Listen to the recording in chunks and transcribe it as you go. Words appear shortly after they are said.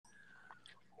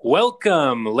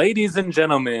Welcome, ladies and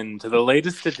gentlemen, to the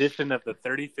latest edition of the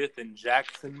 35th and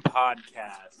Jackson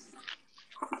podcast.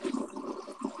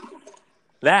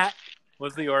 That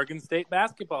was the Oregon State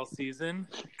basketball season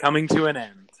coming to an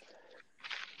end.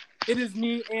 It is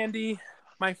me, Andy,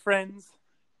 my friends,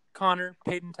 Connor,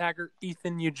 Peyton Taggart,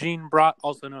 Ethan, Eugene Brott,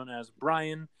 also known as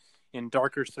Brian, in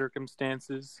darker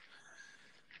circumstances,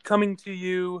 coming to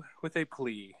you with a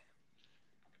plea.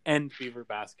 End Beaver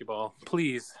basketball.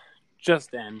 Please,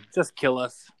 just end. Just kill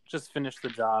us. Just finish the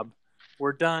job.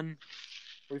 We're done.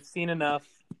 We've seen enough.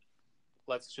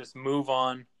 Let's just move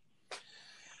on.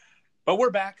 But we're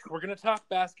back. We're going to talk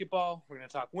basketball. We're going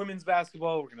to talk women's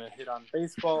basketball. We're going to hit on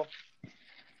baseball.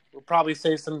 We'll probably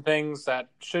say some things that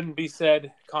shouldn't be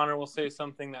said. Connor will say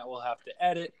something that we'll have to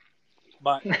edit.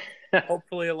 But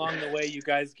hopefully along the way, you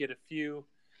guys get a few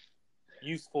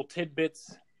useful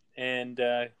tidbits and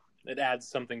it adds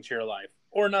something to your life.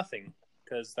 Or nothing,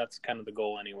 because that's kind of the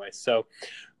goal anyway. So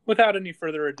without any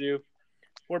further ado,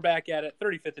 we're back at it.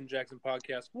 35th and Jackson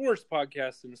podcast, worst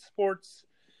podcast in sports.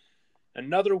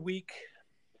 Another week.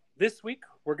 This week,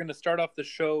 we're going to start off the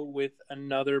show with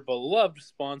another beloved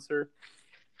sponsor.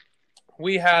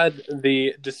 We had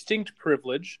the distinct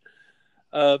privilege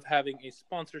of having a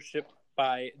sponsorship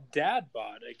by Dad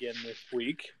Bod again this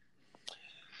week.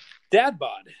 Dad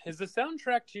Bod is the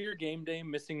soundtrack to your game day,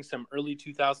 missing some early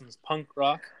 2000s punk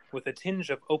rock with a tinge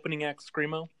of opening act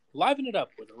screamo. Liven it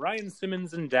up with Ryan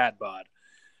Simmons and Dad Bod.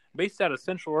 Based out of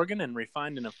Central Oregon and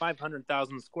refined in a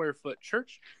 500,000 square foot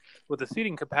church with a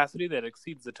seating capacity that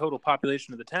exceeds the total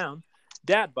population of the town,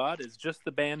 Dad Bod is just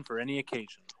the band for any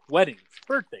occasion. Weddings,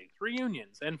 birthdays,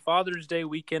 reunions, and Father's Day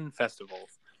weekend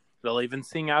festivals. They'll even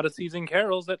sing out-of-season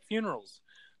carols at funerals.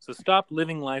 So stop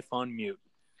living life on mute.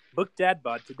 Book Dad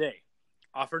Bod today.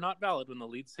 Offer not valid when the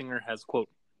lead singer has, quote,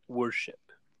 worship.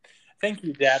 Thank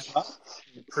you, Dad Bod.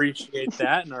 Appreciate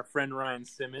that. And our friend Ryan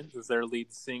Simmons is their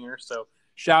lead singer. So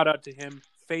shout out to him.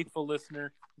 Faithful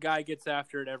listener. Guy gets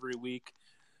after it every week.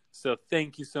 So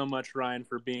thank you so much, Ryan,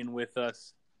 for being with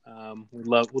us. We'd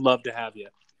love to have you.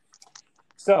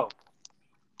 So,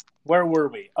 where were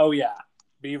we? Oh, yeah.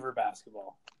 Beaver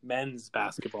basketball. Men's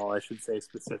basketball, I should say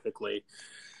specifically.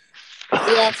 We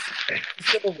lost the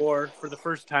Civil War for the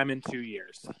first time in 2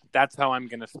 years. That's how I'm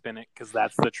going to spin it, because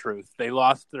that's the truth. They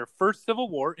lost their first Civil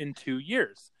War in 2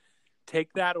 years.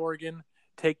 Take that, Oregon.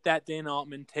 Take that, Dana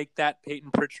Altman. Take that, Peyton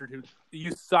Pritchard, who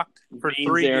you sucked for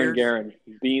 3 years. Aaron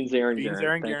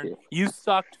Guerin. You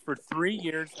sucked for 3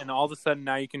 years, and all of a sudden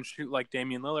now you can shoot like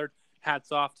Damian Lillard.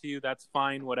 Hats off to you. That's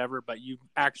fine, whatever. But you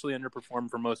actually underperformed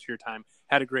for most of your time.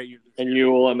 Had a great year. And you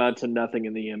will amount to nothing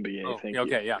in the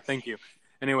NBA. Thank you.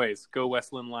 Anyways, go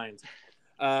Westland Lions.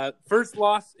 First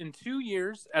loss in 2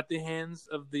 years at the hands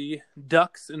of the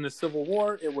Ducks in the Civil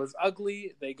War. It was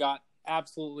ugly. They got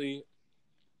absolutely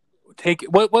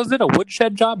what was it? A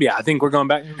woodshed job? Yeah, I think we're going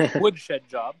back to woodshed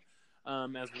job,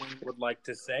 as Wayne would like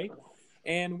to say.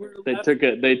 And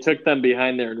they took them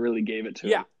behind there and really gave it to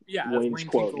them. Yeah. Wayne's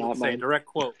quote, not mine. Direct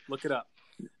quote. Look it up.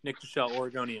 Nick Deschelle,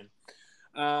 Oregonian.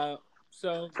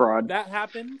 So fraud. That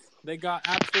happened. They got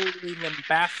absolutely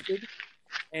lambasted,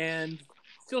 and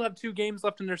still have 2 games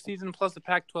left in their season plus a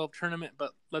Pac-12 tournament.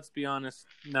 But let's be honest,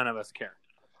 none of us care.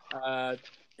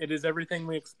 It is everything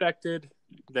we expected.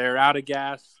 They're out of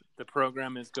gas. The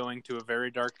program is going to a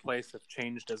very dark place if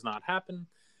change does not happen.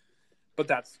 But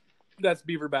that's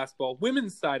Beaver basketball.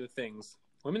 Women's side of things.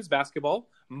 Women's basketball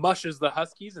mushes the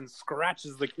Huskies and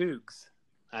scratches the Cougs.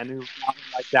 I knew I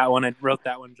like that one. I wrote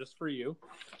that one just for you.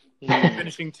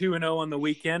 Finishing 2-0 on the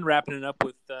weekend, wrapping it up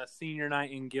with senior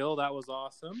night in Gill. That was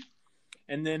awesome.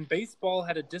 And then baseball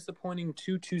had a disappointing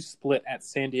 2-2 split at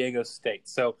San Diego State.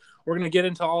 So we're going to get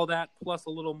into all that plus a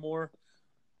little more.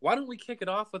 Why don't we kick it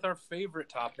off with our favorite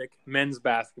topic, men's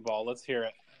basketball? Let's hear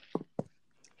it.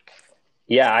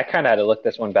 Yeah, I kind of had to look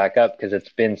this one back up because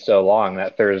it's been so long,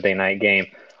 that Thursday night game.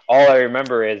 All I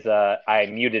remember is I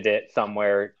muted it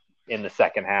somewhere in the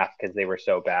second half because they were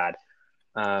so bad.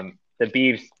 The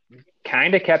Beavs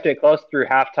kind of kept it close through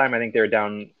halftime. I think they were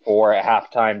down 4 at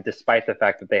halftime, despite the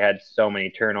fact that they had so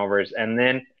many turnovers. And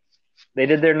then they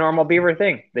did their normal Beaver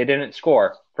thing. They didn't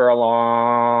score for a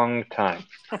long time.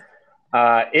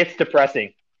 It's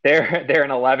depressing. They're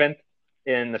in 11th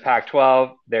in the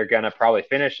Pac-12. They're going to probably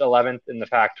finish 11th in the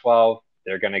Pac-12.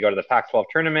 They're going to go to the Pac-12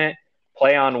 tournament,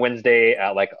 play on Wednesday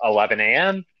at like 11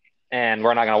 a.m., and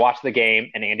we're not going to watch the game,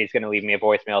 and Andy's going to leave me a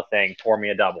voicemail saying, pour me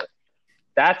a double.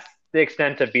 That's the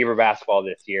extent of Beaver basketball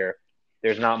this year.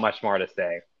 There's not much more to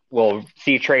say. We'll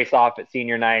see Trace off at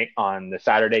senior night on the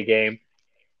Saturday game.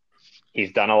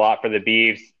 He's done a lot for the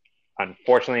Beavs.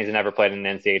 Unfortunately, he's never played an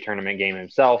NCAA tournament game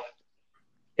himself.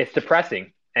 It's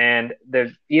depressing. And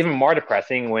they're even more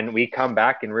depressing when we come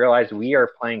back and realize we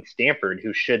are playing Stanford,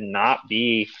 who should not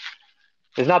be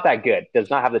 – is not that good, does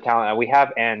not have the talent we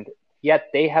have, and yet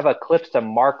they have eclipsed a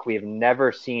mark we've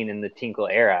never seen in the Tinkle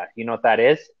era. You know what that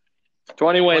is?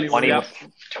 20 wins.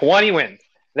 20 wins.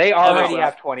 They already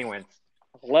have 20 wins.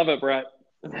 Love it, Brett.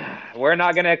 We're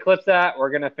not going to eclipse that.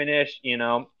 We're going to finish,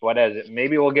 what is it?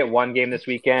 Maybe we'll get one game this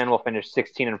weekend. We'll finish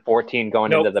 16-14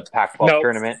 going into the Pac-12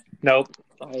 tournament. Nope.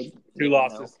 2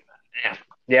 losses.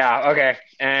 Yeah, okay.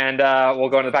 And we'll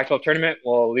go into the Pac-12 tournament.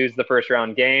 We'll lose the first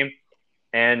round game.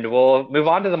 And we'll move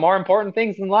on to the more important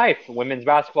things in life. Women's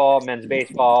basketball, men's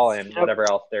baseball, and whatever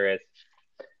else there is.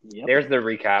 Yep. There's the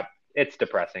recap. It's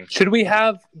depressing. Should we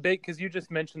have – because you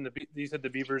just mentioned you said the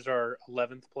Beavers are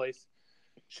 11th place.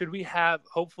 Should we have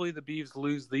 – hopefully the Beavs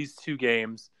lose these 2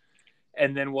 games,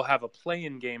 and then we'll have a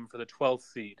play-in game for the 12th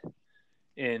seed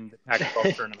in the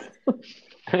Pac-12 tournament.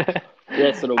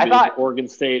 Yes, it'll be Oregon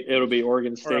State. It'll be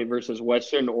Oregon State versus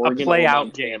Western Oregon. A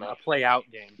play-out game. A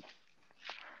play-out game.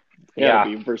 Yeah,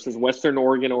 it'll be versus Western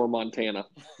Oregon or Montana.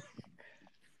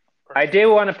 I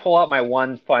do want to pull out my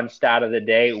one fun stat of the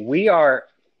day. We are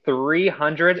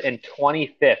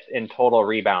 325th in total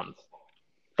rebounds.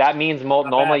 That means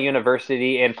Multnomah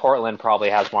University in Portland probably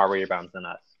has more rebounds than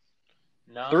us.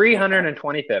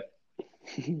 325th.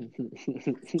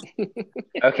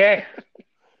 Okay.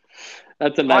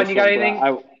 That's a nice one. You got anything?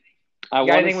 I got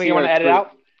anything we want to edit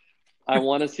out? I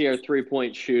want to see our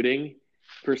 3-point shooting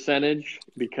percentage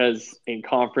because in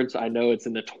conference I know it's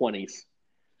in the 20s,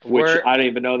 which I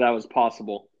didn't even know that was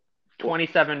possible.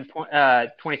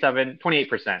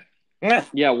 28%.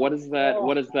 Yeah, what is that?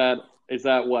 What is that? Is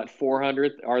that what,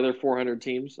 400? Are there 400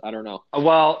 teams? I don't know.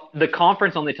 Well, the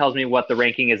conference only tells me what the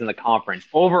ranking is in the conference.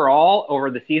 Overall,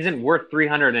 over the season, we're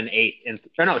 268 in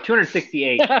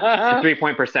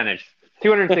 3-point percentage.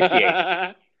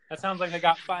 268. That sounds like I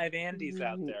got 5 Andys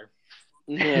out there.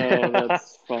 No,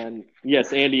 that's fun.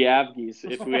 Yes, Andy Avgees.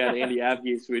 If we had Andy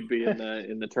Avgees, we'd be in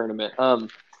the tournament. To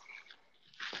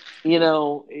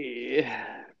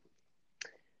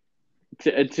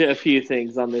a few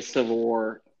things on this Civil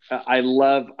War. I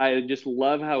just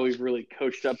love how we've really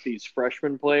coached up these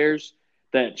freshman players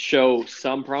that show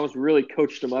some promise. We really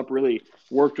coached them up, really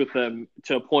worked with them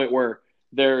to a point where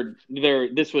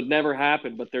this would never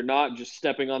happen, but they're not just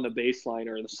stepping on the baseline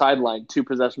or the sideline 2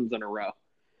 possessions in a row.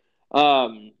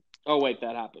 Oh wait,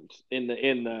 that happened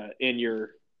in your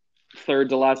third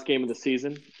to last game of the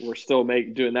season. We're still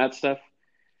doing that stuff.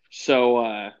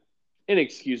 So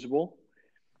inexcusable.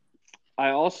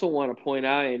 I also want to point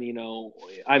out, and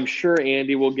I'm sure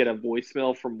Andy will get a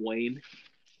voicemail from Wayne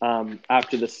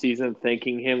after the season,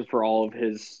 thanking him for all of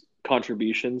his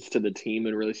contributions to the team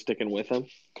and really sticking with him.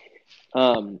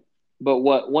 But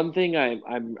one thing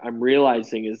I'm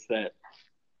realizing is that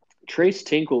Trace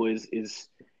Tinkle is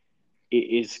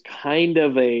kind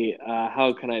of a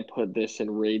how can I put this in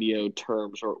radio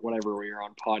terms or whatever we are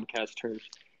on podcast terms.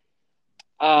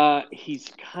 He's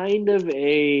kind of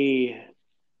a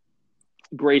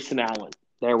Grayson Allen.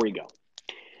 There we go.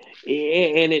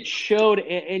 And it showed,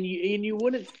 and you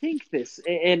wouldn't think this.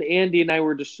 And Andy and I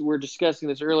were discussing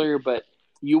this earlier, but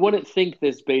you wouldn't think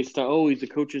this based on he's a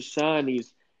coach's son.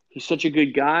 He's such a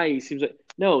good guy. He seems like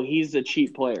he's a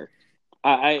cheap player.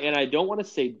 I don't want to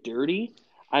say dirty.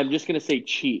 I'm just going to say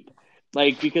cheap.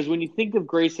 Because when you think of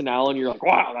Grayson Allen, you're like,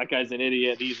 wow, that guy's an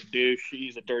idiot. He's a douche.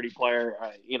 He's a dirty player.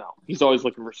 He's always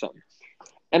looking for something.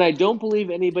 And I don't believe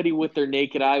anybody with their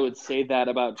naked eye would say that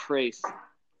about Trace.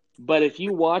 But if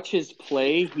you watch his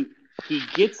play, he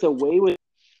gets away with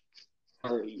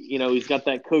he's got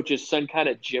that coach's son kind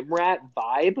of gym rat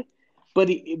vibe. But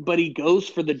he goes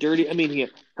for the dirty. I mean,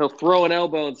 he'll throw an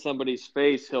elbow in somebody's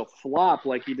face. He'll flop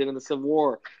like he did in the Civil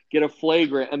War. Get a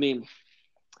flagrant. I mean,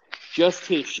 just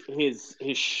his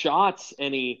shots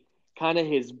and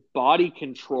his body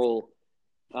control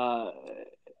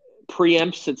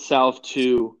preempts itself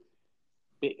to,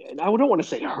 I don't want to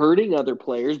say hurting other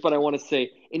players, but I want to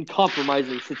say in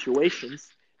compromising situations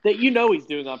that he's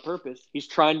doing on purpose. He's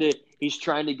trying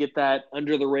to get that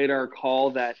under the radar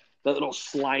call, that little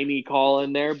slimy call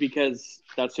in there, because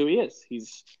that's who he is.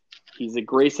 He's a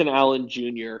Grayson Allen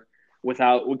Jr.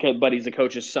 but he's a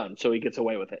coach's son, so he gets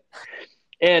away with it.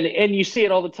 And you see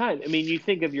it all the time. I mean, you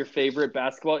think of your favorite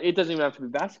basketball. It doesn't even have to be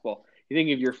basketball. You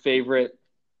think of your favorite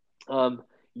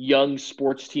young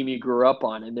sports team you grew up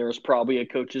on, and there was probably a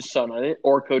coach's son on it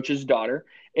or coach's daughter.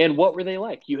 And what were they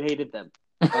like? You hated them.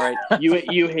 All right,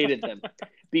 you hated them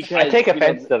because I take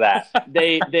offense to that.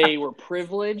 They were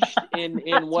privileged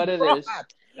in what it is.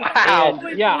 Wow.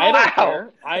 And, I don't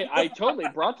care. I totally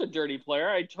brought the dirty player.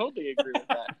 I totally agree with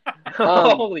that.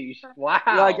 Wow.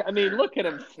 Like, I mean, look at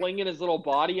him flinging his little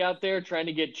body out there, trying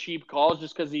to get cheap calls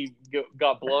just because he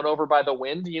got blown over by the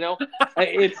wind.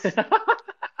 It's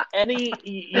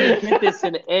you get this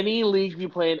in any league you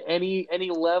play in any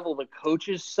level. The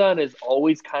coach's son is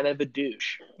always kind of a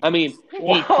douche. I mean,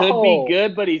 he could be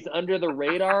good, but he's under the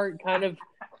radar, kind of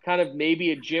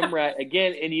maybe a gym rat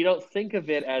again. And you don't think of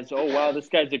it as, oh wow, this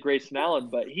guy's a Grayson Allen,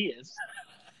 but he is.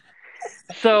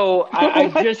 So I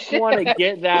just want to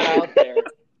get that out there.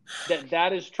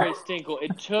 That is Trace Tinkle.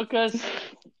 It took us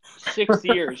 6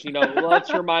 years.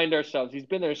 Let's remind ourselves. He's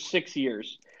been there 6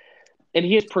 years. And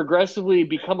he has progressively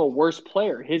become a worse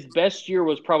player. His best year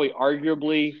was probably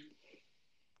arguably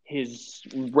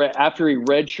after he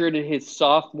redshirted his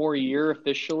sophomore year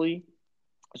officially.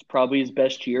 Was probably his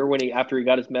best year after he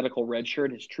got his medical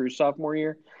redshirt, his true sophomore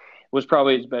year, was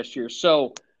probably his best year.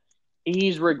 So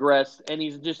he's regressed, and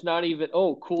he's just not even.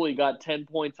 Oh, cool! He got 10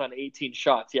 points on 18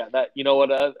 shots. Yeah, that you know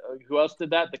what? Who else did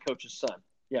that? The coach's son.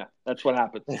 Yeah, that's what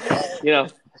happens. And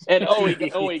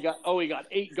he got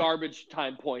 8 garbage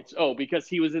time points. Oh, because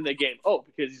he was in the game. Oh,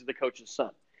 because he's the coach's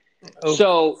son. Oh.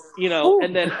 So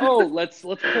and then let's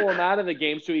pull him out of the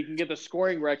game so he can get the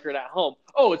scoring record at home.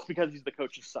 Oh, it's because he's the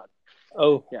coach's son.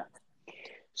 Oh, yeah.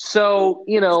 So,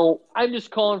 I'm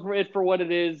just calling for it for what it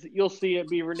is. You'll see it,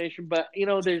 Beaver Nation. But,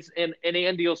 there's – and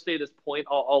Andy will say this point.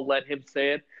 I'll let him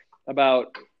say it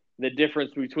about the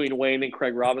difference between Wayne and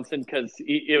Craig Robinson because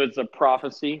it was a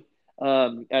prophecy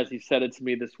as he said it to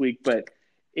me this week. But,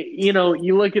 you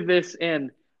look at this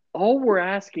and all we're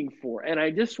asking for – and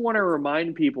I just want to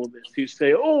remind people of this who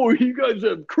say, oh, you guys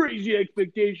have crazy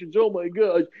expectations. Oh, my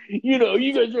gosh. You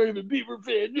guys aren't even Beaver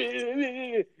fans.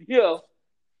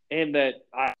 And that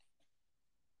I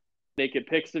naked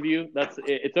pics of you.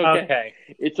 It's okay. Okay.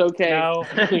 It's okay.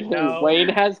 No. Wayne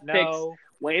has pics.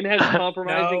 Wayne has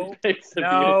compromising pics of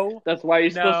you. That's why you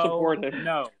still support him.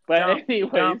 No. But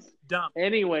dump.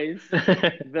 anyways,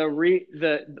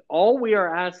 all we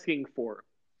are asking for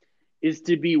is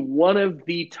to be one of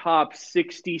the top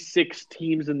 66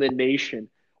 teams in the nation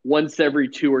once every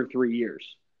 2 or 3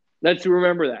 years. Let's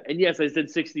remember that. And yes, I said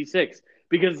 66.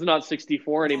 Because it's not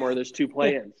 64 anymore. There's 2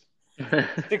 play-ins.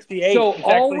 68. So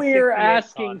all we're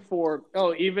asking for,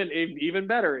 even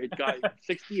better, it got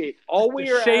 68. All we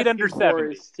are asking for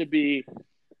is to be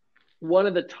one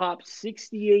of the top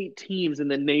 68 teams in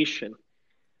the nation.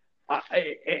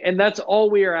 And that's all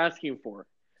we are asking for.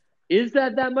 Is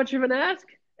that much of an ask?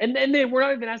 And then we're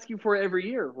not even asking for it every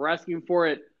year. We're asking for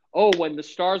it, when the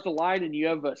stars align and you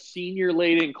have a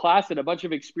senior-laden class and a bunch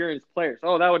of experienced players.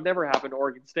 Oh, that would never happen to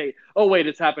Oregon State. Oh, wait,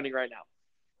 it's happening right now.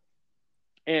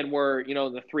 And we're, in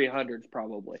the 300s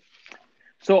probably.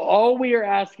 So all we are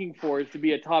asking for is to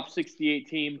be a top 68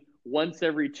 team once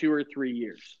every 2 or 3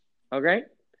 years. Okay?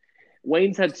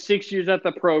 Wayne's had 6 years at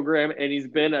the program, and he's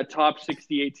been a top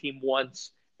 68 team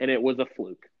once, and it was a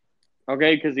fluke.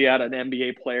 Okay? Because he had an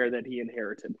NBA player that he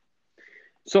inherited.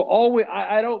 So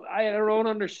I don't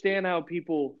understand how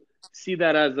people see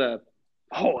that as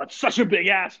it's such a big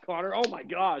ask, Connor. Oh my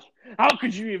gosh, how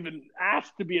could you even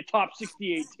ask to be a top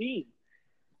 68 team?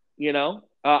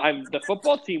 The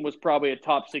football team was probably a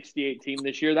top 68 team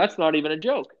this year. That's not even a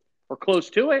joke, or close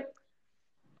to it.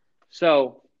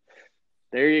 So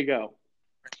there you go.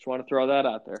 Just want to throw that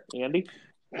out there, Andy.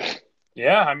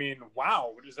 Yeah, I mean,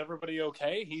 wow. Is everybody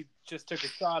okay? He just took a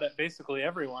shot at basically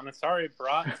everyone. Sorry,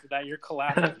 Brock, that your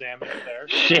collateral damage there.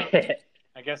 Shit.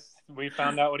 I guess we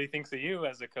found out what he thinks of you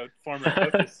as a former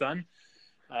coach's son.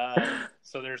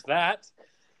 So there's that.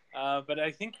 But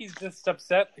I think he's just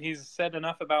upset. He's said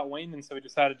enough about Wayne, and so he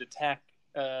decided to attack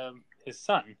his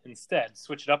son instead,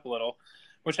 switch it up a little,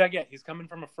 which I get. He's coming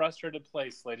from a frustrated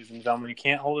place, ladies and gentlemen. You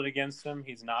can't hold it against him.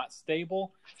 He's not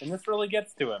stable, and this really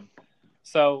gets to him.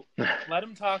 So let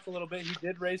him talk a little bit. He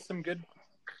did raise some good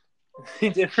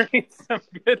points.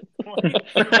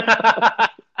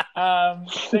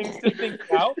 Things to think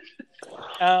about.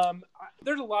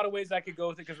 There's a lot of ways I could go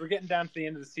with it because we're getting down to the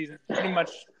end of the season. Pretty much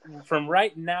from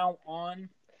right now on,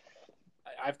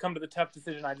 I've come to the tough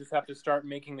decision. I just have to start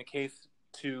making the case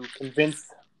to convince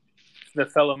the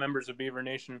fellow members of Beaver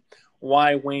Nation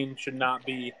why Wayne should not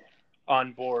be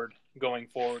on board going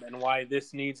forward and why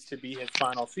this needs to be his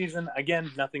final season. Again,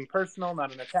 nothing personal,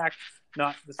 not an attack,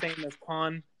 not the same as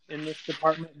Pon in this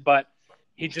department, but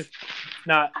he just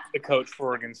not the coach for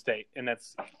Oregon State, and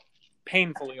that's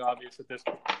painfully obvious at this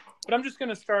point. But I'm just going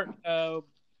to start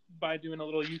by doing a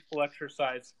little youthful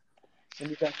exercise, and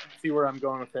you guys can see where I'm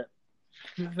going with it.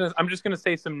 I'm just going to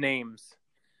say some names.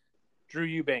 Drew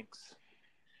Eubanks,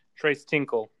 Trace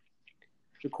Tinkle,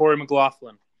 Ja'Cory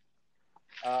McLaughlin,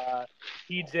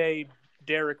 TJ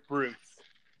Derek Bruce,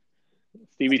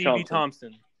 Stevie Stevie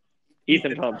Thompson. Thompson.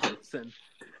 Ethan Thompson.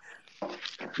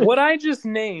 What I just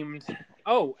named,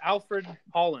 Alfred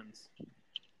Hollins.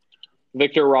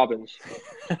 Victor Robbins.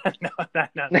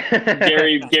 No.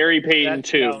 Gary Payton,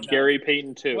 too. No. Gary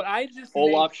Payton, too. What I just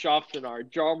Olaf Schoftenar.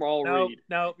 Jamal Reed.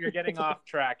 No, you're getting off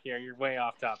track here. You're way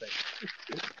off topic.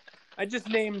 I just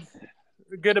named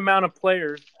a good amount of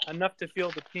players, enough to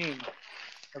field a team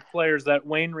of players that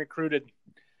Wayne recruited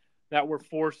that were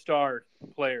 4-star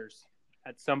players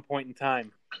at some point in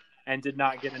time and did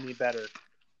not get any better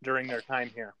during their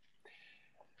time here.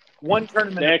 One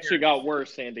tournament. They actually got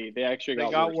worse, Andy. They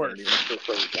got worse.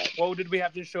 What did we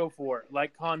have to show for it?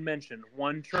 Like Con mentioned,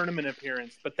 one tournament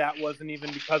appearance, but that wasn't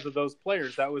even because of those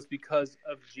players. That was because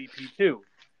of GP2.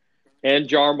 And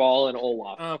Jarmal and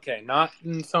Olaf. Okay, not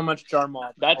so much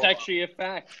Jarmal. That's actually a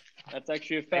fact.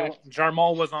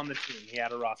 Jarmal was on the team. He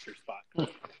had a roster spot.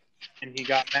 And he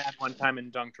got mad one time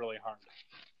and dunked really hard.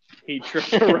 He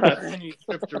tripped a ref. And he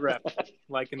tripped a ref,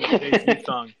 like in the Jay-Z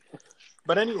song.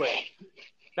 But anyway,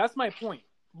 that's my point.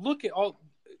 Look at all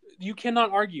 – you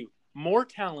cannot argue. More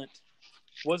talent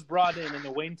was brought in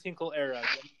the Wayne Tinkle era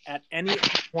than at any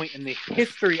point in the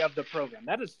history of the program.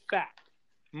 That is fact.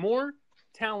 More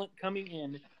talent coming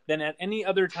in than at any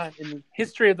other time in the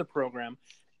history of the program,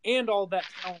 and all that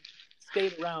talent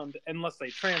stayed around unless they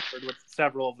transferred, which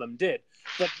several of them did.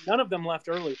 But none of them left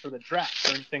early for the draft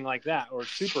or anything like that, or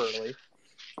super early.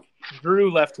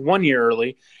 Drew left 1 year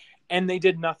early, and they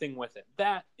did nothing with it.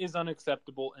 That is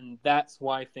unacceptable, and that's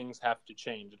why things have to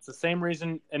change. It's the same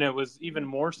reason, and it was even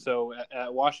more so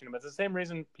at Washington, but it's the same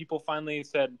reason people finally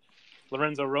said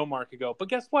Lorenzo Romar could go. But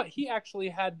guess what? He actually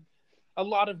had a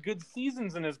lot of good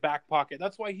seasons in his back pocket.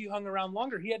 That's why he hung around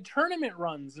longer. He had tournament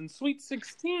runs and Sweet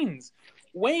 16s.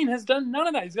 Wayne has done none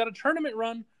of that. He's got a tournament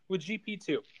run with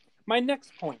GP2. My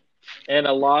next point. And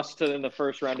a loss in the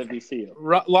first round of VCU.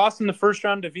 Lost in the first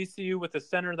round to VCU with a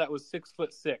center that was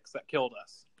 6'6" that killed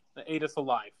us, that ate us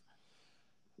alive.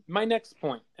 My next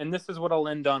point, and this is what I'll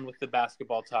end on with the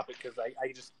basketball topic, because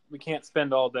we can't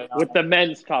spend all day on with the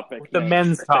men's topic. With the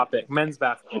men's topic, men's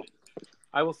basketball.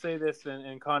 I will say this,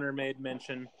 and Connor made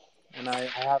mention, and I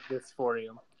have this for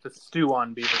you, to stew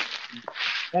on, Beaver.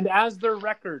 And as their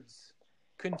records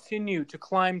continue to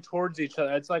climb towards each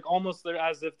other, it's like almost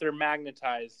as if they're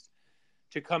magnetized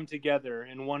to come together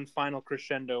in one final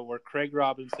crescendo where Craig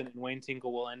Robinson and Wayne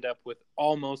Tinkle will end up with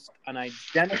almost an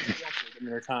identical record in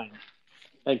their time.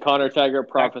 And Connor Taggart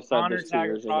prophesied this 2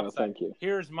 years ago. Thank you.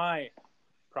 Here's my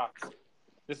prophecy.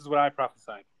 This is what I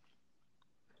prophesied.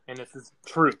 And this is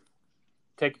true.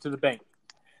 Take it to the bank.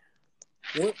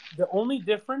 The only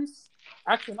difference,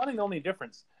 actually not even the only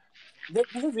difference, this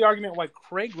is the argument why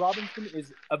Craig Robinson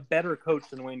is a better coach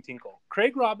than Wayne Tinkle.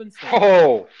 Craig Robinson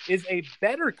is a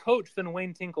better coach than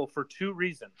Wayne Tinkle for two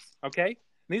reasons, okay?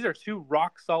 These are two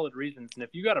rock-solid reasons, and if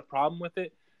you got a problem with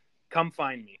it, come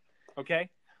find me, okay?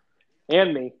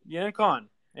 And me. Yeah, and Con.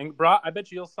 And Bra, I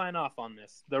bet you'll sign off on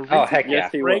this. The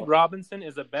reason Craig Robinson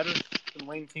is a better coach than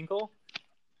Wayne Tinkle,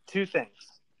 two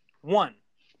things. One,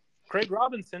 Craig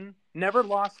Robinson never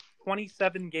lost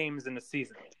 27 games in a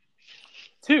season.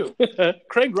 Two,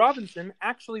 Craig Robinson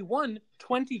actually won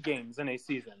 20 games in a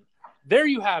season. There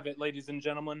you have it, ladies and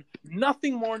gentlemen.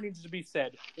 Nothing more needs to be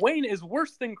said. Wayne is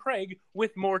worse than Craig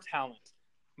with more talent.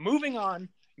 Moving on.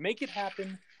 Make it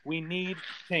happen. We need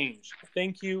change.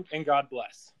 Thank you, and God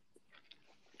bless.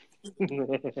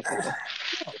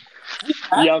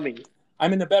 Yummy.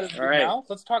 I'm in the better mood now.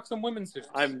 Let's talk some women's hoops.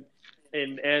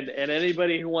 And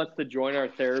anybody who wants to join our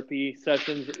therapy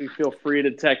sessions, feel free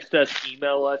to text us,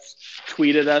 email us,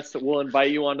 tweet at us. We'll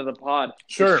invite you onto the pod.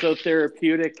 Sure. It's so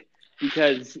therapeutic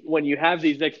because when you have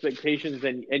these expectations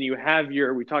and you have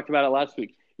we talked about it last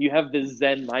week, you have this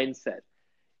Zen mindset.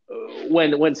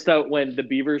 When the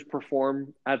Beavers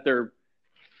perform at their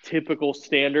typical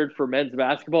standard for men's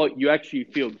basketball, you actually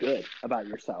feel good about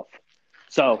yourself.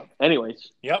 So,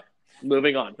 anyways. Yep.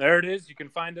 Moving on. There it is. You can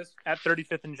find us at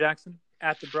 35th and Jackson,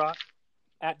 at The Brat,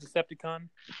 at Decepticon,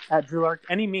 at Drew Arc.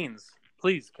 Any means,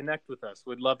 please connect with us.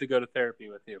 We'd love to go to therapy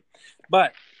with you.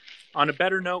 But on a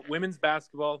better note, women's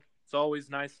basketball, it's always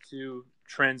nice to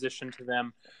transition to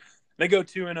them. They go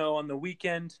 2-0 on the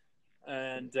weekend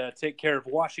and take care of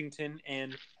Washington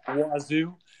and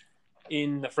Wazoo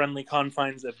in the friendly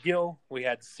confines of Gill. We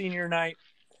had senior night.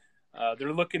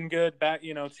 They're looking good. Back,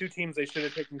 two teams they should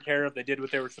have taken care of. They did what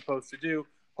they were supposed to do.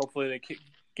 Hopefully they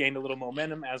gained a little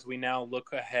momentum as we now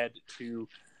look ahead to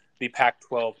the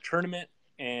Pac-12 tournament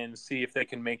and see if they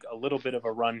can make a little bit of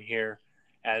a run here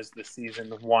as the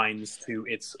season winds to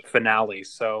its finale.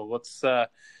 So let's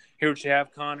hear what you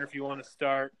have, Connor. If you want to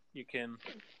start, you can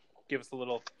give us a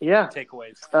little Yeah.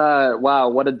 takeaways. Wow,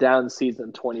 what a down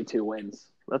season, 22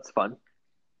 wins. That's fun.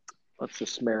 Let's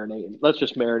just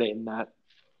marinate in that.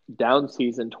 Down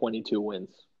season, 22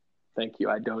 wins. Thank you.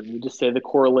 I don't need to say the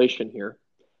correlation here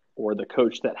or the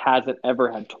coach that hasn't ever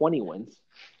had 20 wins.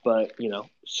 But,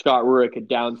 Scott Rueck, a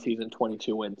down season,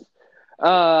 22 wins.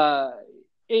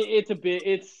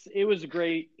 It was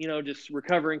great, just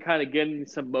recovering, kind of getting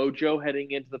some mojo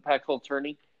heading into the Pac-12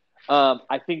 tourney.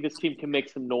 I think this team can make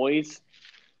some noise.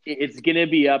 It's going to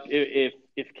be up if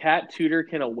Kat Tudor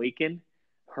can awaken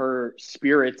her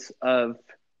spirits of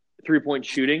three-point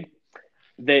shooting.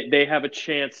 They have a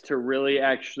chance to really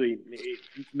actually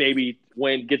maybe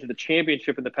get to the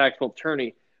championship in the Pac-12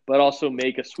 tourney, but also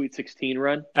make a Sweet 16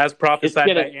 run. As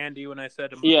prophesied by Andy when I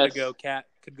said a month ago, Kat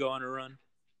could go on a run.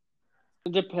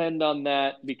 Depend on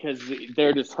that because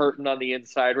they're just hurting on the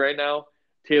inside right now.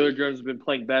 Taylor Jones has been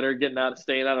playing better,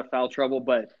 staying out of foul trouble,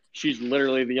 but she's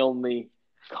literally the only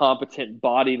competent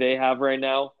body they have right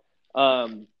now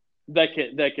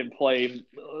that can play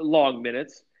long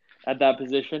minutes at that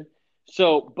position.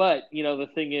 So, but the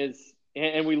thing is,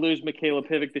 and we lose Michaela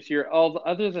Pivic this year.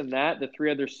 Other than that, the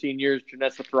three other seniors,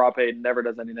 Janessa Therape never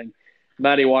does anything.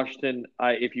 Maddie Washington,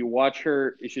 if you watch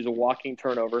her, she's a walking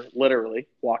turnover, literally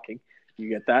walking. You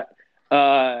get that.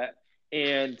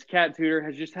 And Kat Tudor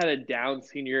has just had a down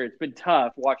senior. It's been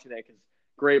tough watching that because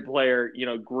great player,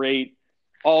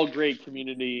 all great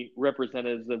community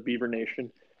representatives of Beaver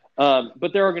Nation.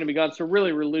 But they're all going to be gone. So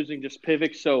really we're losing just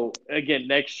Pivic. So again,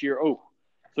 next year,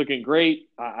 it's looking great.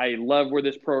 I love where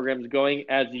this program is going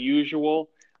as usual.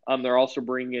 They're also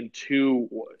bringing in two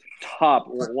top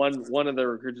one of the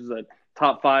recruits is a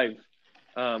top 5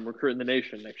 recruit in the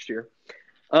nation next year.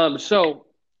 So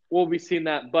we'll be seeing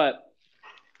that. But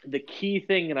the key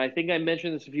thing, and I think I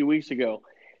mentioned this a few weeks ago,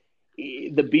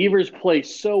 the Beavers play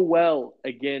so well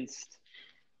against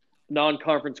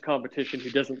non-conference competition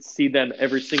who doesn't see them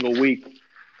every single week,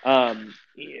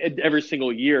 every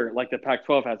single year like the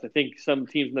Pac-12 has. I think some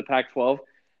teams in the Pac-12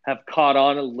 have caught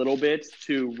on a little bit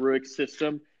to Rueck's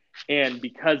system, and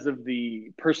because of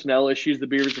the personnel issues the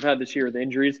Beavers have had this year with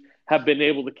injuries, have been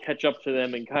able to catch up to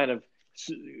them and kind of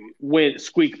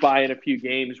squeak by in a few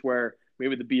games where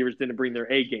maybe the Beavers didn't bring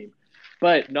their A game.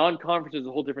 But non-conference is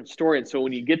a whole different story. And so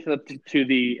when you get to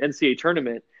the NCAA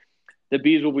tournament, the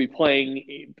Bees will be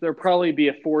playing. There'll probably be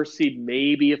a 4 seed,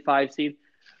 maybe a 5 seed.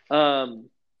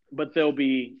 But they'll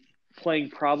be playing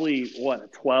probably, a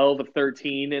 12 of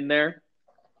 13 in there.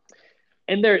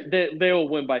 And they will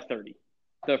win by 30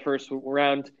 the first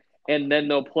round. And then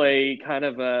they'll play kind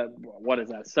of a,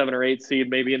 7 or 8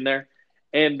 seed maybe in there.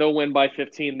 And they'll win by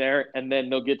 15 there, and then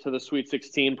they'll get to the Sweet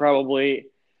 16 probably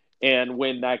and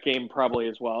win that game probably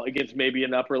as well against maybe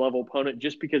an upper-level opponent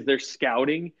just because they're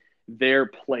scouting their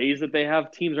plays that they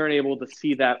have. Teams aren't able to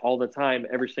see that all the time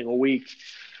every single week,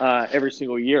 every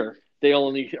single year. They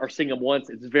only are seeing them once.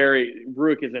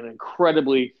 Rueck is an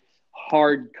incredibly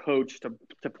hard coach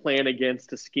to plan against,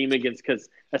 to scheme against, because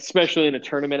especially in a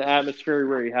tournament atmosphere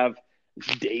where you have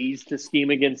days to scheme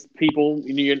against people,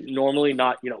 normally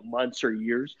not months or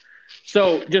years.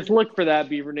 So just look for that,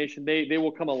 Beaver Nation. They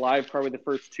will come alive probably the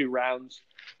first 2 rounds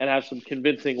and have some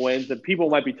convincing wins. And people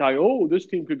might be talking, this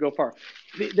team could go far.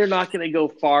 They're not going to go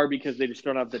far because they just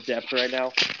don't have the depth right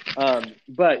now.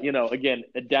 But again,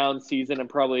 a down season and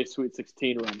probably a Sweet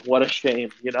 16 run. What a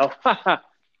shame,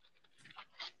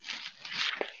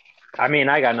 I mean,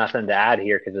 I got nothing to add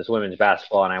here because it's women's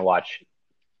basketball and I watch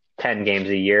 10 games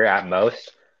a year at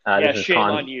most. This is shame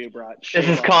on you, bro. This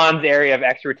is Khan's area of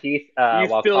expertise.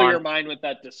 You fill your mind with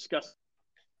that disgust.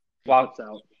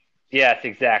 Out. Yes,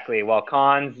 exactly. While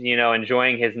Khan's,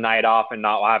 enjoying his night off and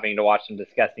not having to watch some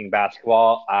disgusting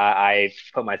basketball, I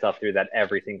put myself through that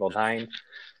every single time.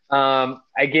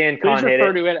 Again, Khan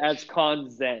refer to it as Khan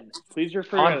Zen. Please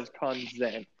refer to it as Khan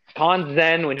Zen. Khan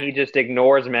Zen when he just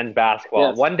ignores men's basketball.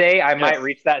 Yes. One day I might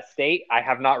reach that state. I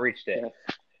have not reached it. Yes.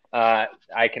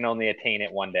 I can only attain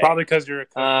it one day. Probably because you're a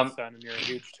coach's son and you're a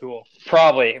huge tool.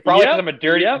 Probably because I'm a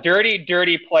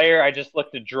dirty player. I just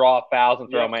look to draw fouls and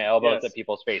throw my elbows at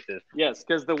people's faces. Yes,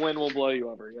 because the wind will blow you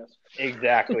over. Yes,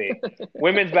 exactly.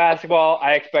 Women's basketball,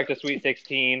 I expect a Sweet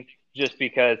 16 just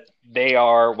because they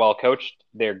are well coached.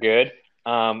 They're good,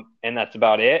 and that's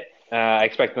about it. I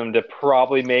expect them to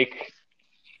probably make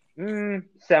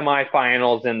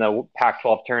semifinals in the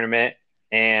Pac-12 tournament.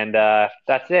 And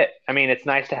that's it. I mean, it's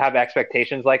nice to have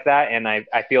expectations like that, and I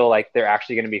feel like they're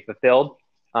actually going to be fulfilled.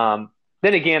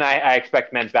 Then again, I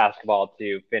expect men's basketball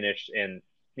to finish in,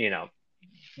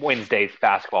 Wednesday's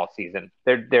basketball season.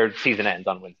 Their season ends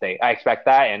on Wednesday. I expect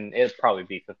that, and it'll probably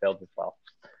be fulfilled as well.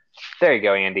 There you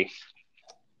go, Andy.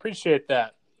 Appreciate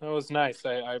that. That was nice.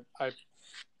 I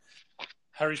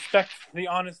respect the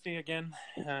honesty again.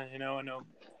 I know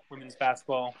women's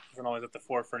basketball isn't always at the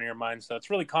forefront of your mind, so it's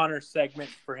really Connor's segment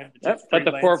for him to just At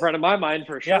the freelance. forefront of my mind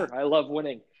for sure. Yeah. I love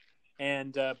winning.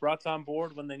 And Brought's on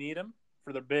board when they need him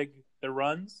for their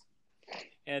runs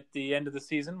at the end of the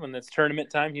season. When it's tournament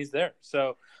time, he's there.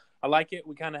 So I like it.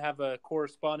 We kind of have a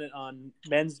correspondent on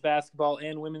men's basketball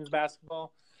and women's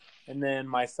basketball. And then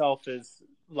myself is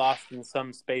lost in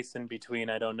some space in between.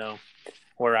 I don't know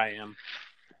where I am.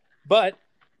 But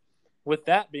with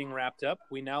that being wrapped up,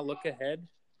 we now look ahead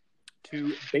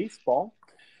to baseball.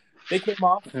 They came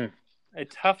off a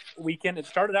tough weekend. It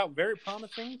started out very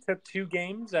promising. Took 2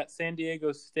 games at San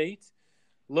Diego State.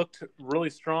 Looked really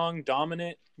strong,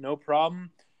 dominant, no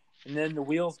problem. And then the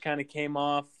wheels kind of came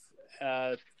off,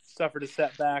 suffered a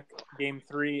setback, game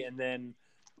 3. And then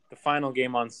the final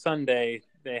game on Sunday,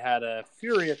 they had a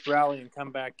furious rally and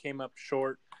comeback, came up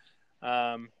short,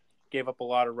 gave up a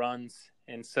lot of runs.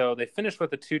 And so they finished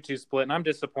with a 2-2 split, and I'm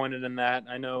disappointed in that.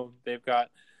 I know they've got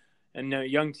a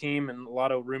young team and a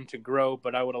lot of room to grow,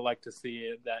 but I would have liked to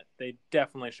see that they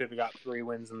definitely should have got 3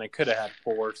 wins, and they could have had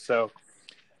 4. So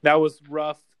that was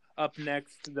rough. Up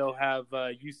next, they'll have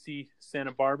UC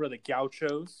Santa Barbara, the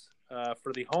Gauchos,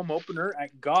 for the home opener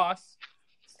at Goss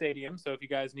Stadium. So if you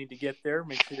guys need to get there,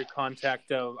 make sure you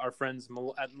contact our friends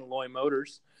at Malloy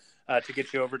Motors to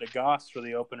get you over to Goss for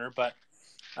the opener. But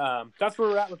that's where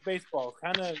we're at with baseball.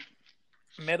 Kind of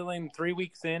middling 3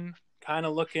 weeks in, kind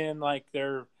of looking like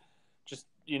they're just,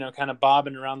 kind of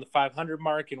bobbing around the 500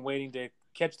 mark and waiting to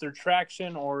catch their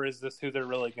traction, or is this who they're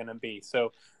really going to be?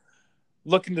 So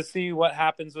looking to see what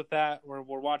happens with that. We're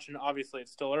watching. Obviously,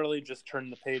 it's still early. Just turn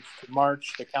the page to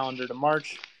March, the calendar to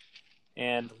March,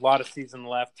 and a lot of season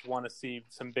left. Want to see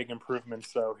some big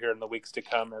improvements, though, here in the weeks to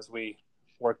come as we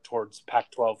work towards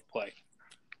Pac-12 play.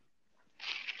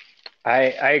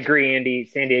 I agree, Andy.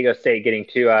 San Diego State getting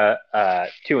to a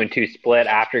 2-2 split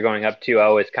after going up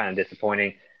 2-0 is kind of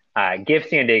disappointing. Give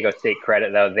San Diego State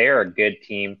credit, though. They're a good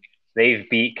team. They've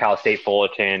beat Cal State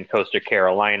Fullerton, Coastal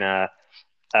Carolina,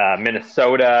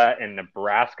 Minnesota, and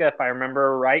Nebraska, if I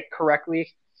remember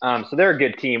correctly. So they're a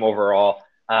good team overall.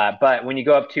 But when you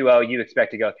go up 2-0, you expect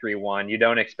to go 3-1. You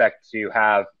don't expect to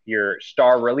have your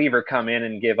star reliever come in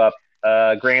and give up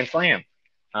a grand slam.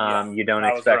 You don't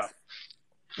expect –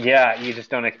 yeah, you just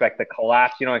don't expect the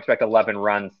collapse. You don't expect 11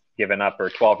 runs given up or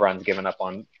 12 runs given up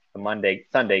on the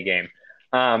Sunday game.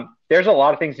 There's a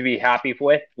lot of things to be happy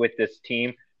with this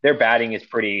team. Their batting is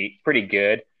pretty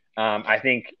good. I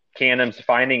think Canham's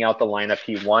finding out the lineup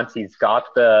he wants. He's got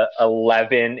the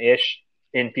 11-ish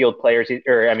infield players,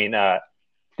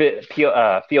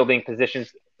 fielding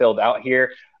positions filled out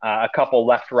here. A couple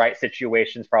left-right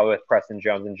situations, probably with Preston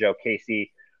Jones and Joe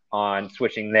Casey on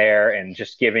switching there and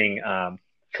just giving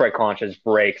Troy Conch's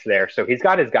breaks there. So he's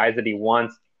got his guys that he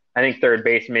wants. I think third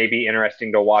base may be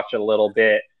interesting to watch a little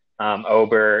bit.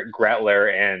 Ober, Gretler,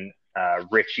 and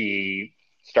Richie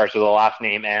starts with the last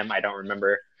name M. I don't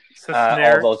remember.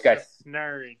 All those guys.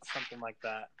 Something like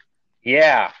that.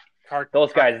 Yeah,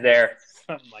 those guys there.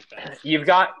 Something like that. You've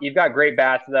got great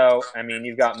bats, though. I mean,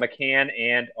 you've got McCann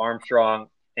and Armstrong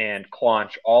and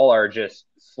Clonch. All are just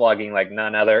slugging like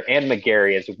none other. And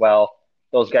McGarry as well.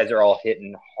 Those guys are all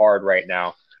hitting hard right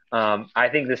now. I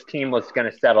think this team was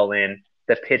going to settle in.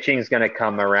 The pitching's going to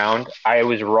come around. I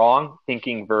was wrong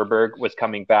thinking Verberg was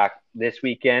coming back this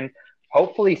weekend.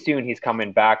 Hopefully soon he's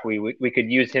coming back. We could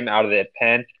use him out of the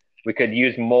pen. We could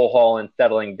use Mulholland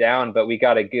settling down, but we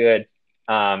got a good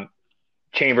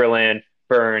Chamberlain,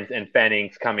 Burns, and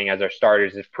Fennings coming as our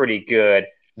starters is pretty good.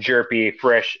 Jerpy,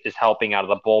 Frisch is helping out of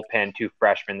the bullpen, 2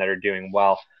 freshmen that are doing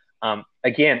well.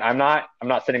 Again, I'm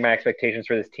not setting my expectations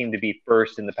for this team to be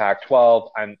first in the Pac-12.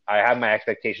 I have my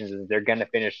expectations is they're going to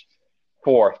finish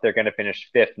 4th. They're going to finish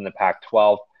 5th in the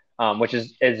Pac-12, which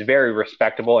is very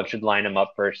respectable and should line them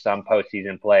up for some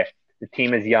postseason play. The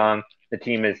team is young. The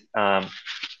team is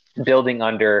building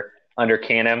under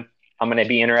Canham. I'm going to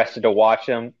be interested to watch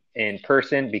them in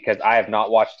person because I have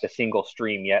not watched a single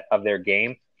stream yet of their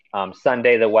game.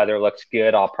 Sunday, the weather looks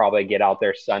good. I'll probably get out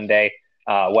there Sunday.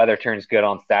 Weather turns good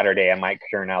on Saturday. I might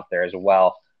turn out there as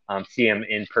well. See them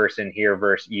in person here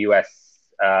versus US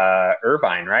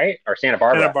Irvine, right? Or Santa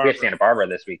Barbara. We have Santa Barbara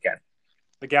this weekend.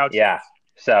 The Gauchos. Yeah.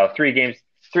 So 3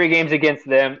 games against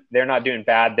them. They're not doing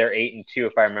bad. They're 8-2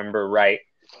 if I remember right.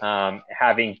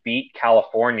 Having beat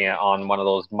California on one of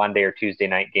those Monday or Tuesday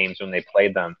night games when they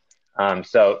played them.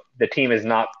 So the team is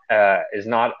not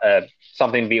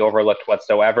something to be overlooked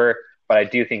whatsoever. But I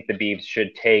do think the Beavs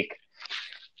should take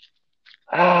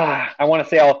I want to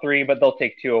say all three, but they'll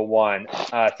take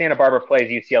 2-1. Santa Barbara plays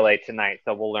UCLA tonight,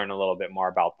 so we'll learn a little bit more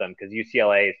about them because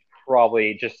UCLA is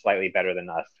probably just slightly better than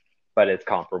us, but it's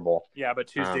comparable. Yeah, but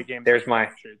Tuesday games. There's my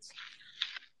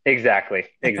exactly.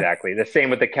 The same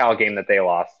with the Cal game that they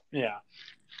lost. Yeah.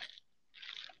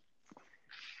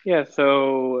 Yeah,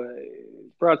 so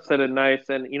Brott said it nice,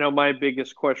 and my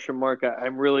biggest question mark,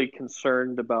 I'm really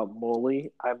concerned about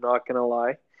Moley. I'm not gonna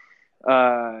lie.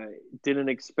 Didn't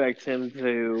expect him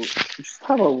to just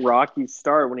have a rocky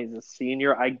start when he's a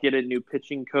senior. I get a new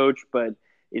pitching coach, but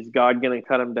is God gonna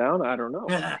cut him down? I don't know.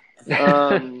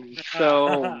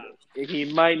 So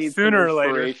he might need sooner some or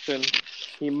later. inspiration.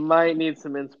 He might need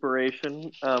some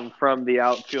inspiration from the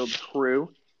outfield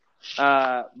crew.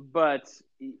 But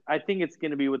I think it's going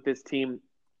to be with this team.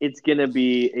 It's going to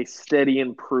be a steady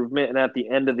improvement, and at the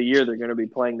end of the year, they're going to be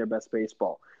playing their best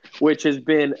baseball, which has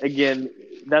been, again,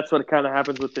 that's what kind of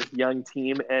happens with this young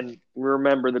team. And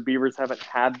remember, the Beavers haven't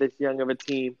had this young of a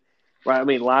team. Right? I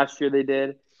mean, last year they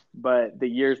did, but the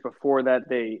years before that,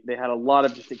 they had a lot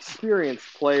of just experienced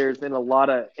players and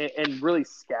and really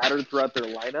scattered throughout their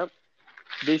lineup.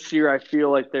 This year, I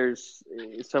feel like there's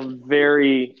some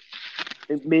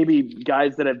maybe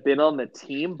guys that have been on the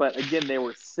team, but again, they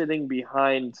were sitting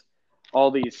behind all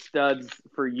these studs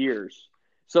for years.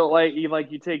 So, like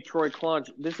you take Troy Claunch,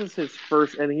 this is his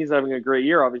first, and he's having a great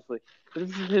year, obviously. This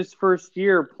is his first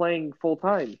year playing full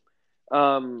time,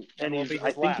 and you see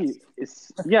a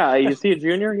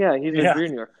junior. Yeah, he's a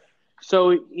junior.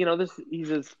 So he's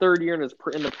his third year in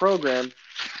the program,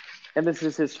 and this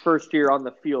is his first year on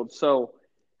the field. So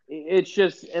it's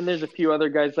just, and there's a few other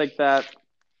guys like that.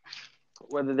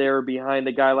 Whether they were behind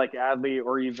a guy like Adley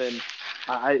or even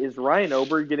is Ryan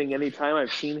Ober getting any time?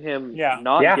 I've seen him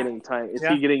getting time. Is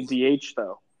he getting DH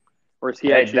though, or is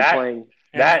he actually playing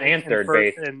that and third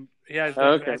base? And he's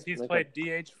played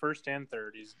DH first and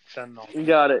third. He's done all. You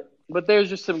got it. But there's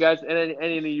just some guys,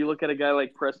 and you look at a guy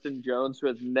like Preston Jones who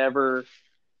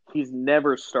he's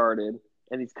never started,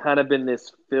 and he's kind of been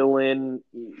this fill-in.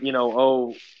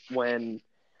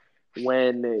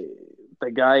 When the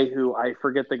guy who I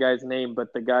forget the guy's name,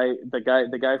 but the guy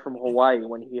from Hawaii,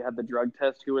 when he had the drug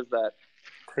test, who was that?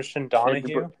 Christian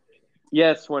Donahue.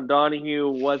 Yes, when Donahue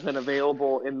wasn't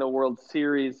available in the World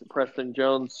Series, Preston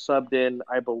Jones subbed in,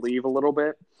 I believe, a little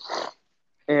bit,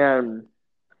 and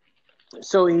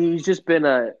so he's just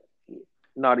been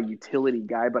not a utility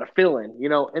guy, but a fill-in,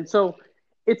 and so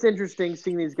it's interesting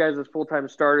seeing these guys as full-time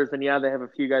starters, and they have a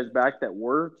few guys back that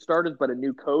were starters, but a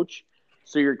new coach.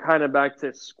 So you're kind of back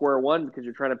to square one because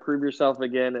you're trying to prove yourself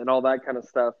again and all that kind of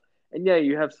stuff. And,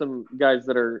 you have some guys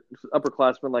that are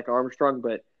upperclassmen like Armstrong,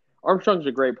 but Armstrong's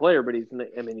a great player, but he's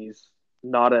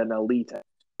not an elite at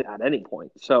any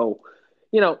point. So,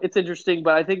 it's interesting,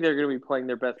 but I think they're going to be playing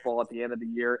their best ball at the end of the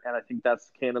year, and I think that's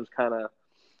Canham's I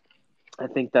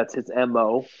think that's his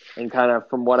MO, and kind of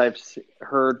from what I've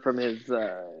heard from his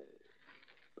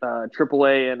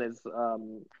AAA and his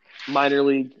minor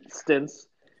league stints,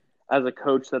 as a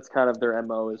coach, that's kind of their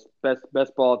MO is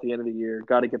best ball at the end of the year.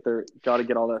 Got to get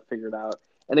all that figured out.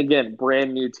 And again,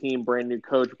 brand new team, brand new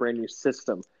coach, brand new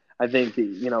system. I think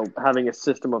having a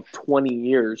system of 20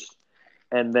 years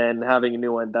and then having a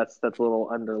new one, that's a little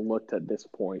underlooked at this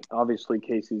point. Obviously,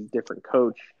 Casey's a different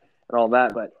coach and all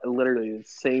that, but literally the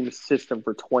same system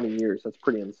for 20 years. That's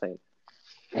pretty insane.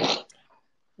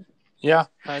 Yeah,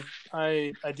 I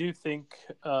do think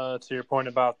to your point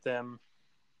about them,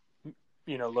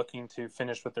 looking to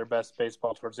finish with their best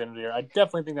baseball towards the end of the year. I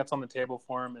definitely think that's on the table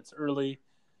for them. It's early.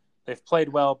 They've played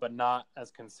well, but not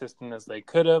as consistent as they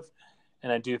could have.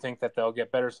 And I do think that they'll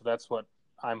get better. So that's what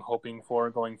I'm hoping for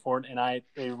going forward. And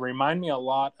they remind me a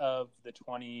lot of the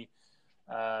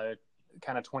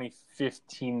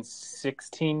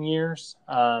 2015-16 years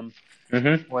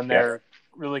when they're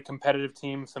really competitive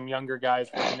team, some younger guys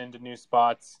working into new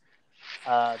spots.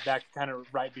 That kind of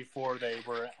right before they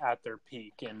were at their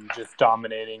peak and just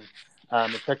dominating.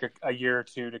 It took a year or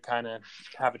two to kind of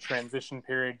have a transition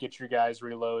period, get your guys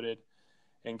reloaded,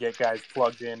 and get guys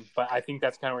plugged in. But I think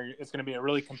that's kind of where it's going to be a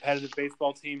really competitive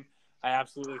baseball team. I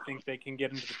absolutely think they can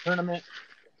get into the tournament,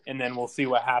 and then we'll see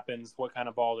what happens, what kind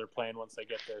of ball they're playing once they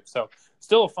get there. So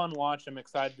still a fun watch. I'm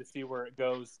excited to see where it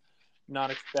goes.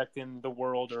 Not expecting the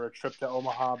world or a trip to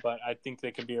Omaha, but I think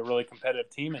they could be a really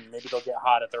competitive team, and maybe they'll get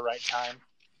hot at the right time.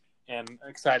 And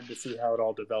excited to see how it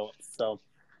all develops. So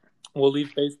we'll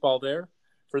leave baseball there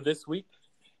for this week,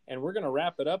 and we're going to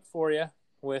wrap it up for you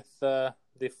with the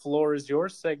Floor is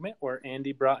Yours segment, where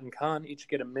Andy, Brott, and Con each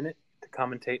get a minute to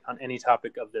commentate on any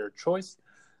topic of their choice.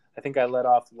 I think I led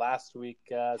off last week,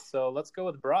 so let's go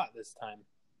with Brott this time.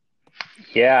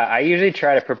 Yeah, I usually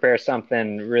try to prepare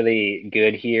something really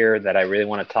good here that I really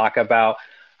want to talk about.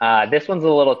 This one's a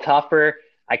little tougher.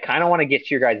 I kind of want to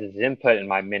get your guys' input in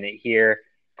my minute here.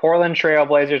 Portland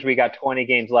Trailblazers, we got 20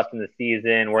 games left in the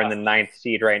season. We're in the ninth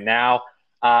seed right now.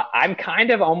 I'm kind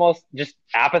of almost just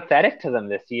apathetic to them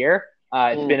this year.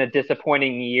 It's been a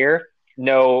disappointing year.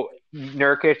 No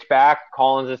Nurkic back.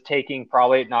 Collins is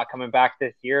probably not coming back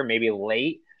this year, maybe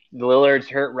late. Lillard's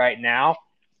hurt right now.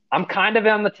 I'm kind of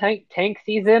on the tank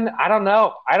season. I don't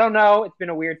know. It's been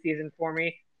a weird season for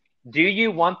me. Do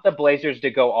you want the Blazers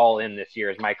to go all in this year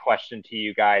is my question to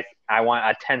you guys. I want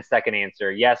a 10-second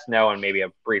answer. Yes, no, and maybe a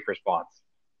brief response.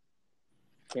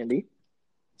 Andy?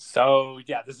 So,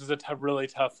 yeah, this is a really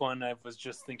tough one. I was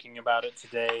just thinking about it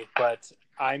today, but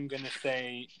I'm going to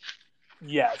say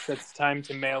yes, it's time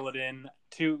to mail it in.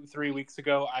 2-3 weeks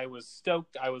ago, I was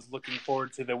stoked. I was looking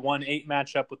forward to the 1-8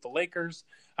 matchup with the Lakers.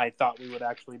 I thought we would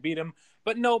actually beat them,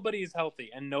 but nobody's healthy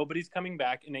and nobody's coming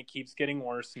back, and it keeps getting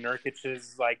worse. Nurkic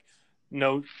is like,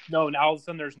 no. Now all of a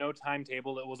sudden there's no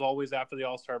timetable. It was always after the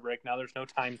All-Star break. Now there's no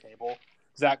timetable.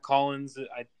 Zach Collins,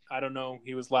 I don't know.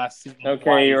 He was last season.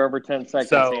 Okay, you're over 10 seconds,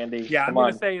 so, Andy. Yeah, I'm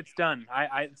going to say it's done.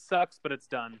 It sucks, but it's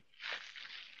done.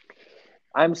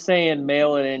 I'm saying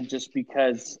mail it in just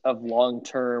because of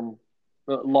long-term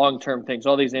things.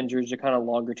 All these injuries are kind of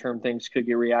longer-term things, could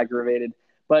get re-aggravated.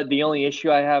 But the only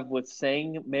issue I have with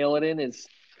saying mail it in is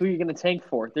who are you going to tank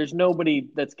for? There's nobody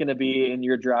that's going to be in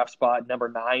your draft spot, number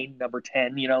 9, number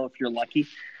 10, if you're lucky.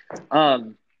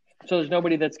 So there's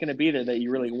nobody that's going to be there that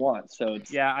you really want. So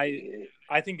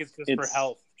I think it's for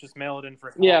health. Just mail it in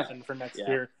for health and for next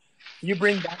year. You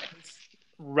bring back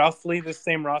roughly the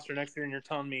same roster next year, and you're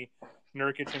telling me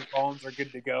Nurkic and Collins are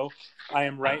good to go. I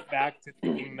am right back to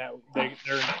thinking that they're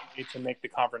need to make the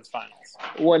conference finals.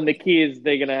 When the key is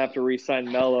they're going to have to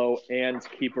re-sign Melo and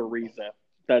keep Ariza.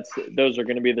 Those are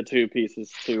going to be the two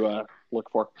pieces to look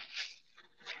for.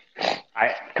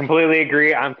 I completely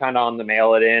agree. I'm kind of on the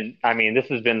mail it in. I mean, this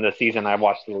has been the season I've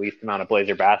watched the least amount of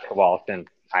Blazer basketball since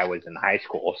I was in high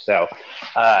school. So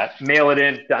mail it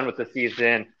in, done with the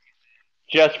season.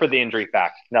 Just for the injury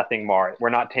fact, nothing more. We're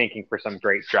not tanking for some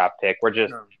great draft pick. We're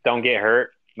just don't get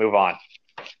hurt, move on.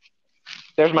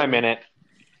 There's my minute.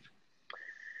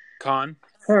 Con.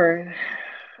 All right.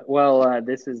 Well,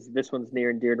 this one's near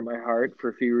and dear to my heart for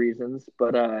a few reasons,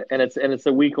 but and it's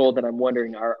a week old, and I'm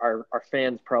wondering our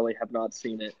fans probably have not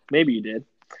seen it. Maybe you did,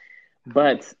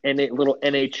 but a little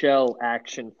NHL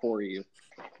action for you.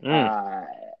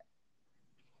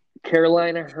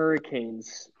 Carolina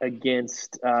Hurricanes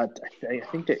against I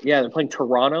think they're playing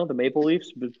Toronto, the Maple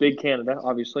Leafs, big Canada,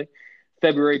 obviously.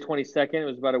 February 22nd, it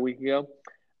was about a week ago.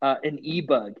 An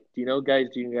e-bug. Do you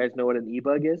guys know what an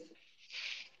e-bug is?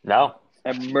 No.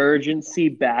 Emergency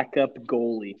backup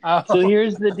goalie. Oh. So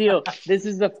here's the deal. This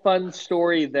is a fun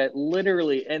story that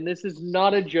literally, and this is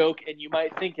not a joke, and you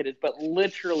might think it is, but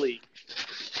literally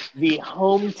the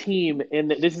home team, and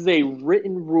this is a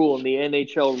written rule in the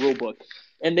NHL rulebook,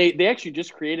 and they actually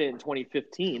just created it in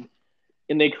 2015,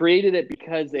 and they created it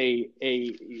because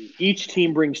each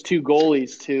team brings 2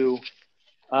 goalies to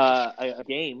a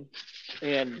game,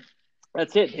 and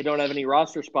that's it. They don't have any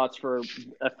roster spots for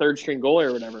a third-string goalie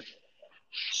or whatever.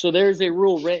 So there's a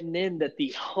rule written in that the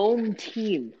home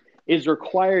team is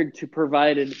required to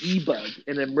provide an e-bug,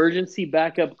 an emergency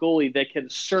backup goalie that can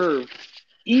serve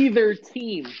either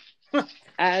team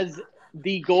as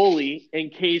the goalie in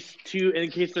case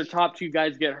their top 2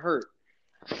 guys get hurt.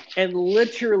 And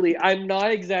literally, I'm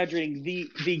not exaggerating,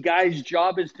 the guy's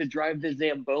job is to drive the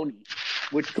Zamboni,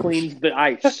 which cleans the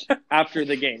ice after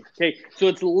the game. Okay, so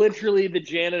it's literally the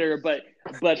janitor, but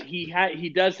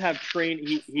he does have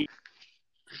training. He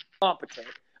competent.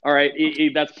 All right,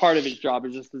 that's part of his job,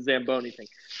 is just the Zamboni thing.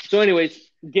 So anyways,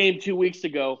 game 2 weeks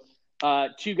ago,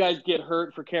 2 guys get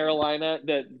hurt for Carolina,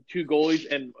 the 2 goalies,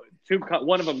 and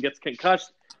one of them gets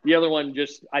concussed. The other one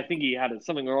I think he had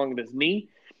something wrong with his knee.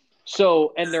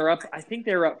 So, and they're up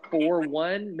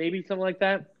 4-1, maybe something like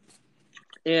that.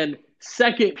 And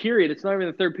second period, it's not even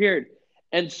the third period.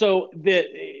 And so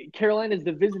Carolina is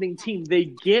the visiting team. They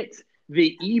get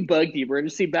the e-bug, the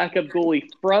emergency backup goalie,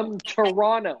 from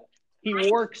Toronto.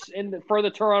 He works for the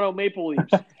Toronto Maple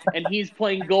Leafs, and he's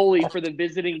playing goalie for the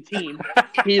visiting team.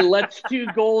 He lets 2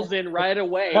 goals in right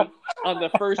away on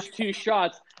the first 2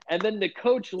 shots, and then the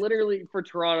coach literally for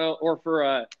Toronto or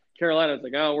for Carolina is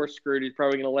like, oh, we're screwed. He's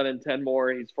probably going to let in 10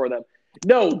 more. He's for them.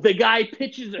 No, the guy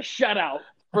pitches a shutout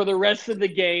for the rest of the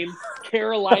game.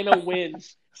 Carolina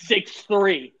wins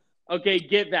 6-3. Okay,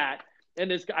 get that.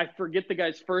 And this guy, I forget the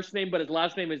guy's first name, but his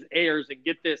last name is Ayers. And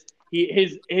get this,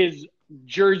 his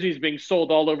jersey's being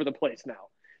sold all over the place now.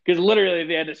 because literally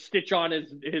they had to stitch on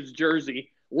his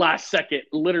jersey last second,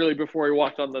 literally before he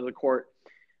walked onto the court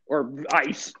or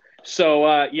ice.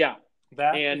 So yeah,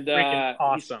 That and is freaking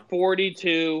awesome. he's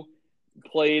 42.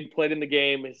 Played in the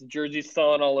game. His jersey's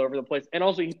falling all over the place, and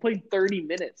also he played 30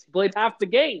 minutes. He played half the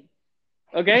game.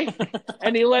 Okay,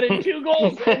 and he let in 2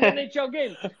 goals in an NHL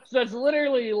game. So that's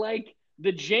literally like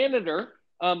the janitor.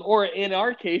 Or in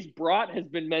our case, Brought has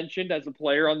been mentioned as a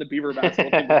player on the Beaver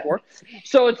basketball team before.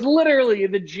 So it's literally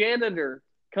the janitor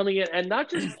coming in and not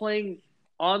just playing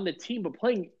on the team, but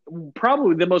playing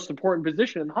probably the most important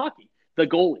position in hockey, the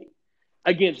goalie,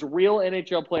 against real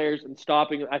NHL players and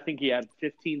stopping. I think he had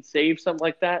 15 saves, something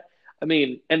like that. I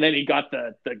mean, and then he got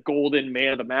the golden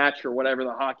man of the match or whatever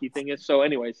the hockey thing is. So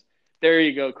anyways, there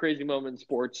you go. Crazy moment in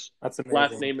sports. That's amazing.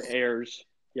 Last name Ayers.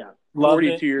 Yeah. Love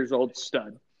 42 it. years old,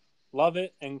 stud. Love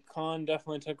it. And Con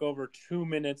definitely took over 2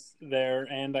 minutes there,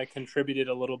 and I contributed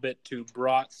a little bit to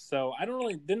Brought. So I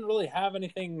didn't really have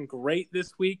anything great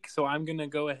this week. So I'm gonna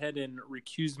go ahead and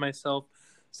recuse myself,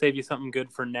 save you something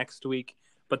good for next week.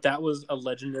 But that was a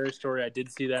legendary story. I did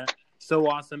see that. So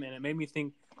awesome, and it made me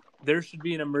think there should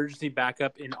be an emergency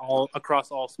backup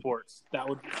across all sports. That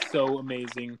would be so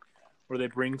amazing, where they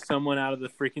bring someone out of the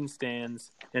freaking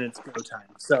stands and it's go time.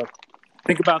 So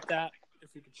think about that.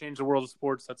 If we could change the world of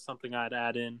sports, that's something I'd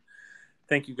add in.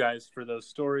 Thank you guys for those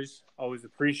stories. Always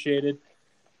appreciated.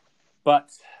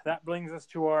 But that brings us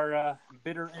to our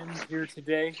bitter end here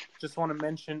today. Just want to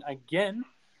mention again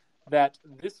that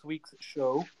this week's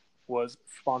show was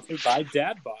sponsored by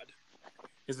Dad Bod.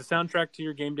 Is the soundtrack to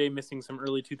your game day missing some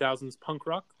early 2000s punk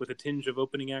rock with a tinge of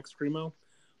opening act screamo?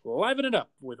 Liven it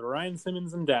up with Ryan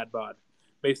Simmons and Dad Bod.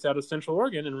 Based out of Central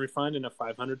Oregon and refined in a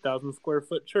 500,000 square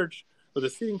foot church with a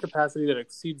seating capacity that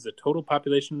exceeds the total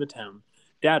population of the town,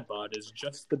 Dad Bod is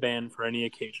just the band for any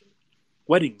occasion.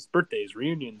 Weddings, birthdays,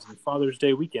 reunions, and Father's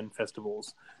Day weekend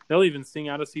festivals. They'll even sing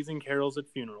out-of-season carols at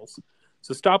funerals.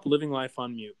 So stop living life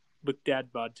on mute. Book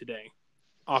Dad Bod today.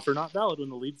 Offer not valid when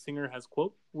the lead singer has,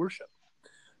 quote, worship.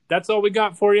 That's all we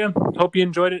got for you. Hope you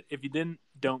enjoyed it. If you didn't,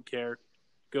 don't care.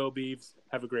 Go Beavs.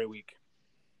 Have a great week.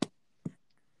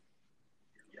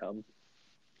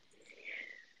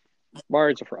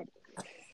 Mario's a fraud.